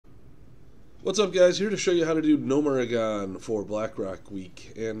What's up, guys? Here to show you how to do Gnomeregan for Blackrock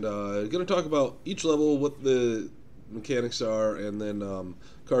Week, and going to talk about each level, what the mechanics are, and then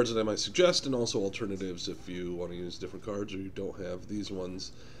cards that I might suggest, and also alternatives if you want to use different cards or you don't have these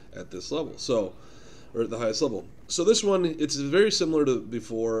ones at this level. So, or at the highest level. So this one, it's very similar to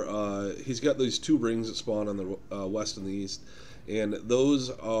before. He's got these two rings that spawn on the west and the east, and those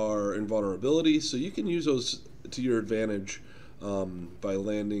are invulnerability. So you can use those to your advantage. By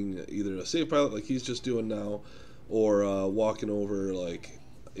landing either a save pilot like he's just doing now, or walking over like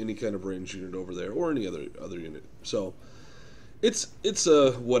any kind of ranged unit over there, or any other unit. So it's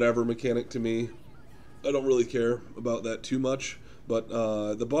a whatever mechanic to me. I don't really care about that too much. But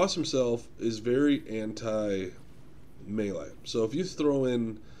the boss himself is very anti melee. So if you throw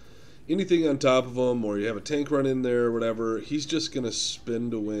in anything on top of him, or you have a tank run in there or whatever, he's just going to spin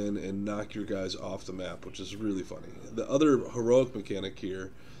to win and knock your guys off the map, which is really funny. The other heroic mechanic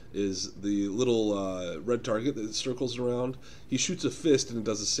here is the little red target that circles around. He shoots a fist and it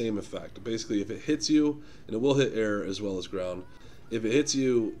does the same effect. Basically, if it hits you, and it will hit air as well as ground, if it hits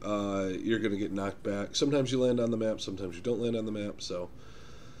you, you're going to get knocked back. Sometimes you land on the map, sometimes you don't land on the map, so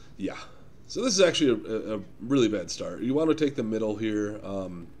yeah. So this is actually a really bad start. You want to take the middle here.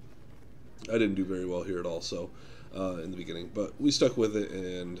 I didn't do very well here at all, so in the beginning, but we stuck with it,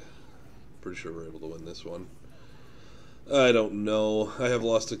 and pretty sure we're able to win this one. I don't know. I have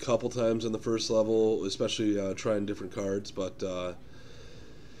lost a couple times in the first level, especially trying different cards, but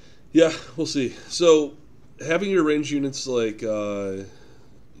yeah, we'll see. So having your range units like your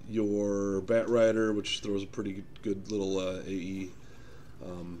Bat Rider, which throws a pretty good little AE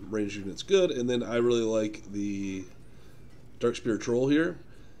range unit's good, and then I really like the Darkspear Troll here.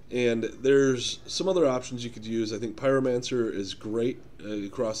 And there's some other options you could use. I think Pyromancer is great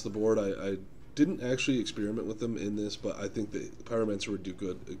across the board. I didn't actually experiment with them in this, but I think that Pyromancer would do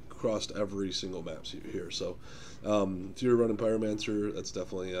good across every single map here. So if you're running Pyromancer, that's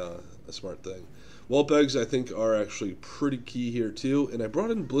definitely a smart thing. Whelp Eggs, I think, are actually pretty key here too. And I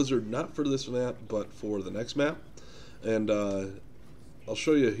brought in Blizzard not for this map, but for the next map. And I'll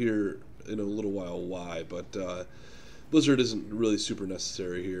show you here in a little while why, but Blizzard isn't really super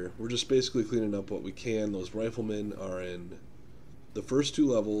necessary here. We're just basically cleaning up what we can. Those riflemen are in the first two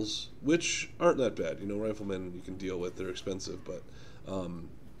levels, which aren't that bad. You know, riflemen you can deal with. They're expensive, but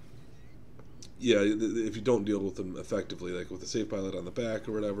yeah, if you don't deal with them effectively, like with a save pilot on the back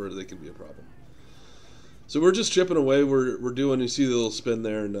or whatever, they can be a problem. So we're just chipping away. We're doing, you see the little spin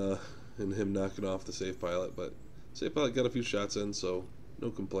there, and him knocking off the save pilot, but save pilot got a few shots in, so no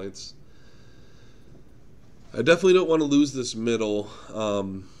complaints. I definitely don't want to lose this middle.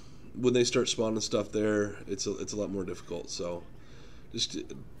 When they start spawning stuff there, it's a lot more difficult. So just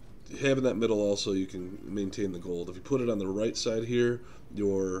having that middle also, you can maintain the gold. If you put it on the right side here,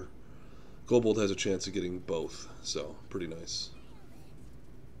 your Gold has a chance of getting both. So pretty nice.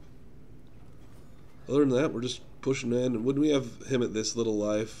 Other than that, we're just pushing in. And when we have him at this little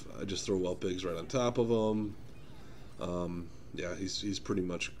life, I just throw Whelp Pigs right on top of him. Yeah, he's pretty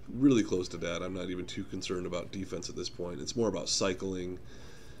much really close to dead. I'm not even too concerned about defense at this point. It's more about cycling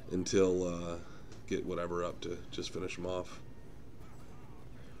until get whatever up to just finish him off.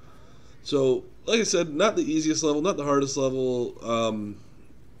 So, like I said, not the easiest level, not the hardest level.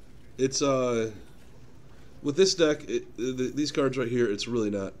 It's with this deck, these cards right here, it's really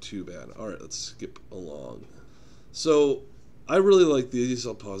not too bad. All right, let's skip along. So, I really like these.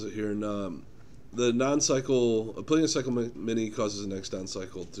 I'll pause it here and. The non-cycle, playing a cycle mini causes the next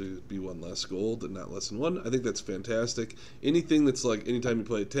non-cycle to be one less gold and not less than one. I think that's fantastic. Anything that's like, anytime you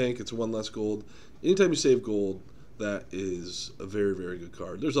play a tank, it's one less gold. Anytime you save gold, that is a very, very good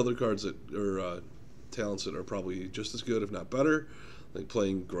card. There's other cards that are talents that are probably just as good, if not better, like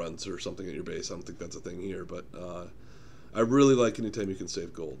playing grunts or something at your base. I don't think that's a thing here, but I really like anytime you can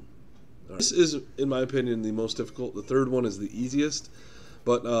save gold. Right. This is, in my opinion, the most difficult. The third one is the easiest.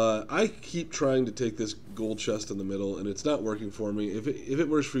 But I keep trying to take this gold chest in the middle, and it's not working for me. If it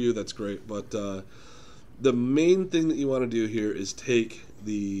works for you, that's great. But the main thing that you want to do here is take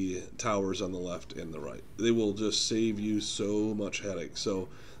the towers on the left and the right. They will just save you so much headache. So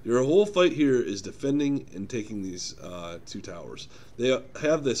your whole fight here is defending and taking these two towers. They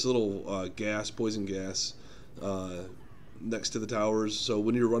have this little poison gas, next to the towers. So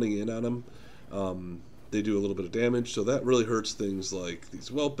when you're running in on them, they do a little bit of damage, so that really hurts things like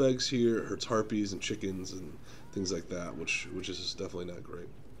these Whelp Eggs here. It hurts harpies and chickens and things like that, which is definitely not great.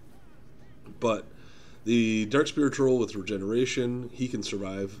 But the Darkspear Troll with regeneration, he can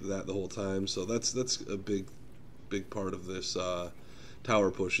survive that the whole time, so that's a big part of this tower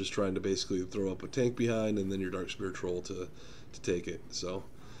push, is trying to basically throw up a tank behind and then your Darkspear Troll to take it. So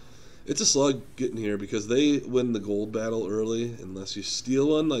It's a slug getting here because they win the gold battle early unless you steal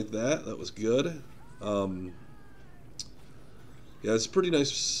one like that. That was good. Um, yeah, it's a pretty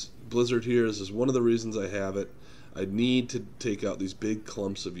nice blizzard here. This is one of the reasons I have it. I need to take out these big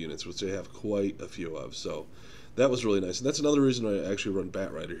clumps of units, which I have quite a few of. So that was really nice. And that's another reason I actually run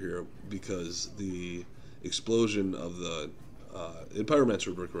Bat Rider here, because the explosion of the and Pyromancer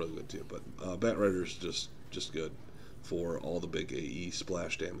would work really good too, but Bat Rider is just good for all the big AE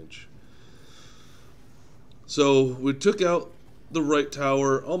splash damage. So we took out the right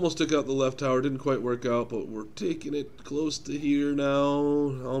tower, almost took out the left tower, didn't quite work out, but we're taking it close to here now,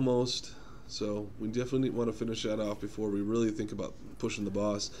 almost. So we definitely want to finish that off before we really think about pushing the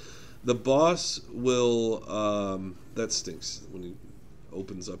boss. The boss will, that stinks when he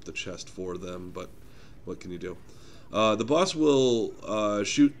opens up the chest for them, but what can you do? The boss will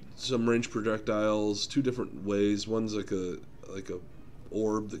shoot some ranged projectiles two different ways. One's like a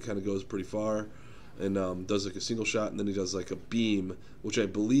orb that kind of goes pretty far and does like a single shot, and then he does like a beam, which I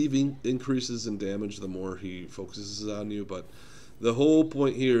believe increases in damage the more he focuses on you. But the whole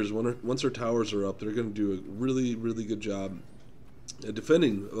point here is once our towers are up, they're going to do a really, really good job at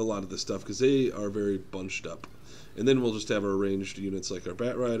defending a lot of this stuff because they are very bunched up. And then we'll just have our ranged units like our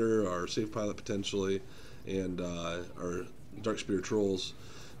Bat Rider, our Safe Pilot potentially, and our Dark Spear Trolls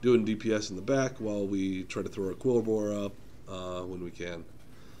doing DPS in the back while we try to throw our Quillbore up when we can.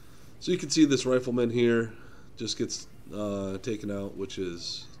 So you can see this Rifleman here just gets taken out, which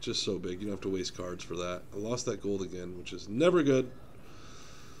is just so big. You don't have to waste cards for that. I lost that gold again, which is never good.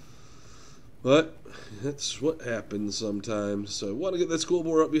 But that's what happens sometimes. So I want to get that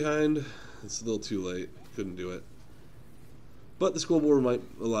Quillbore up behind. It's a little too late. Couldn't do it. But the Quillbore might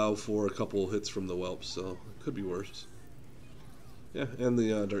allow for a couple hits from the Whelps, so it could be worse. Yeah, and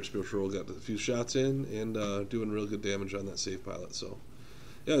the Dark Spear Troll got a few shots in and doing real good damage on that Safe Pilot. So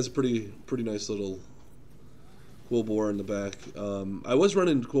yeah, it's a pretty nice little Quillbore in the back. I was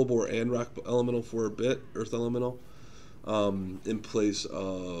running Quillbore and Rock Elemental for a bit, Earth Elemental, in place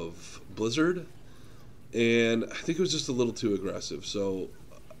of Blizzard, and I think it was just a little too aggressive. So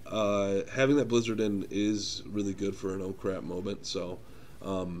having that Blizzard in is really good for an oh crap moment. So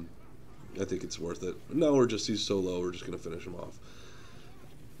I think it's worth it. Now he's so low, we're just gonna finish him off.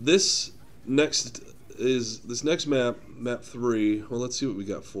 This next map, map 3. Well, let's see what we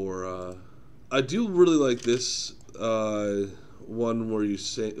got for. I do really like this one where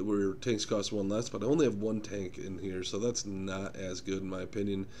where tanks cost 1 less, but I only have 1 tank in here, so that's not as good in my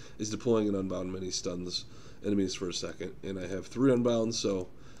opinion. Is deploying an Unbound mini stuns enemies for a second, and I have 3 Unbounds, so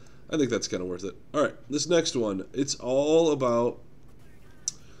I think that's kind of worth it. All right, this next one, it's all about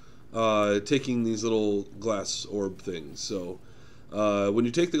taking these little glass orb things. So when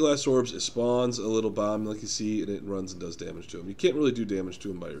you take the glass orbs, it spawns a little bomb like you see, and it runs and does damage to him. You can't really do damage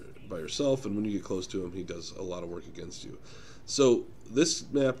to him by yourself, and when you get close to him, he does a lot of work against you. So this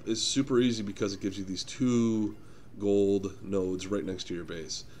map is super easy because it gives you these 2 gold nodes right next to your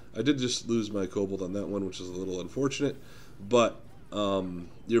base. I did just lose my kobold on that one, which is a little unfortunate, but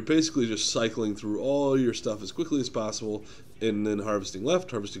you're basically just cycling through all your stuff as quickly as possible, and then harvesting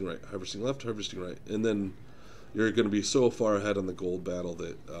left, harvesting right, harvesting left, harvesting right, and then you're going to be so far ahead on the gold battle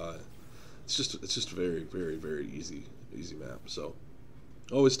that it's just very, very, very easy map. So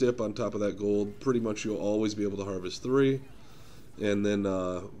always stay up on top of that gold. Pretty much you'll always be able to harvest 3, and then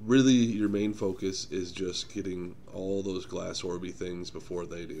really your main focus is just getting all those glass orby things before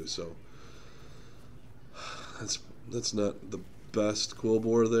they do. So that's not the best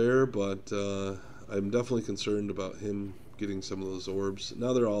Quillbore there, but I'm definitely concerned about him getting some of those orbs.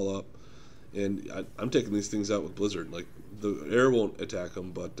 Now they're all up, and I'm taking these things out with Blizzard. Like, the air won't attack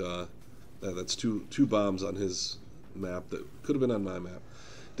him, but that's two bombs on his map that could have been on my map.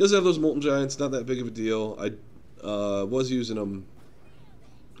 Does have those Molten Giants, not that big of a deal. I was using them,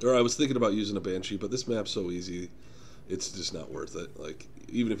 or I was thinking about using a Banshee, but this map's so easy, it's just not worth it. Like,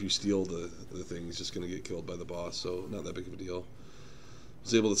 even if you steal the thing, he's just going to get killed by the boss, so not that big of a deal.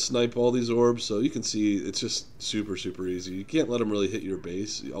 Was able to snipe all these orbs, so you can see it's just super, super easy. You can't let them really hit your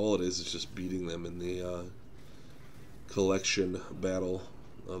base. All it is just beating them in the collection battle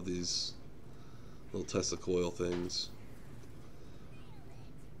of these little Tesla coil things.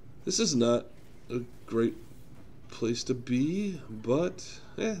 This is not a great place to be, but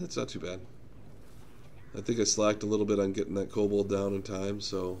it's not too bad. I think I slacked a little bit on getting that kobold down in time,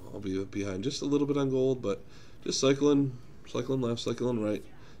 so I'll be behind just a little bit on gold, but just cycling left, cycling right,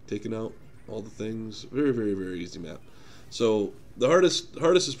 taking out all the things. Very, very, very easy map. So the hardest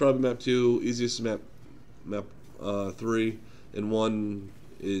is probably map 2, easiest is map 3, and 1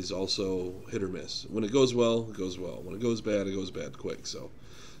 is also hit or miss. When it goes well, it goes well. When it goes bad quick. So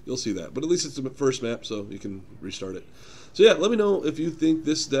you'll see that. But at least it's the first map, so you can restart it. So yeah, let me know if you think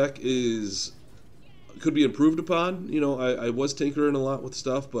this deck could be improved upon. You know, I was tinkering a lot with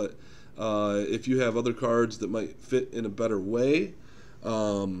stuff, but if you have other cards that might fit in a better way,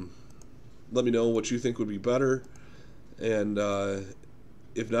 let me know what you think would be better. And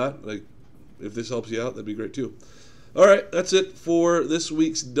if not, like, if this helps you out, that'd be great too. Alright, that's it for this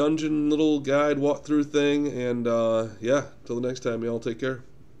week's dungeon little guide walkthrough thing. And yeah, till the next time, y'all take care.